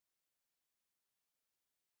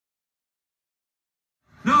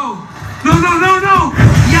No! No, no, no, no!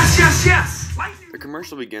 Yes, yes, yes! The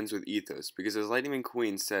commercial begins with Ethos because as Lightning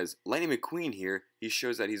McQueen says, Lightning McQueen here, he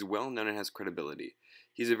shows that he's well known and has credibility.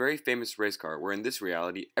 He's a very famous race car where in this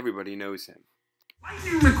reality, everybody knows him.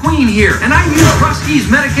 Lightning McQueen here, and I use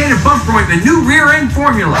Rusty's medicated bumper ointment, new rear end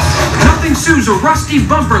formula. Nothing sues a rusty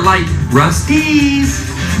bumper like Rusty's.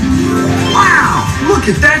 Wow, look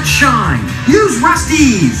at that shine. Use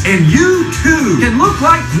Rusty's, and you too can look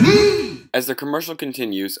like me. As the commercial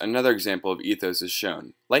continues, another example of Ethos is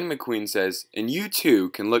shown. Lightning McQueen says, and you too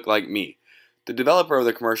can look like me. The developer of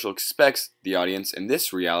the commercial expects the audience in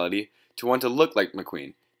this reality to want to look like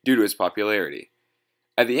McQueen due to his popularity.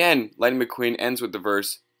 At the end, Lightning McQueen ends with the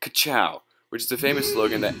verse, "Ka-chow," which is a famous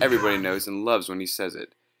slogan that everybody knows and loves when he says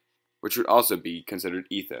it, which would also be considered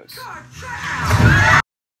ethos.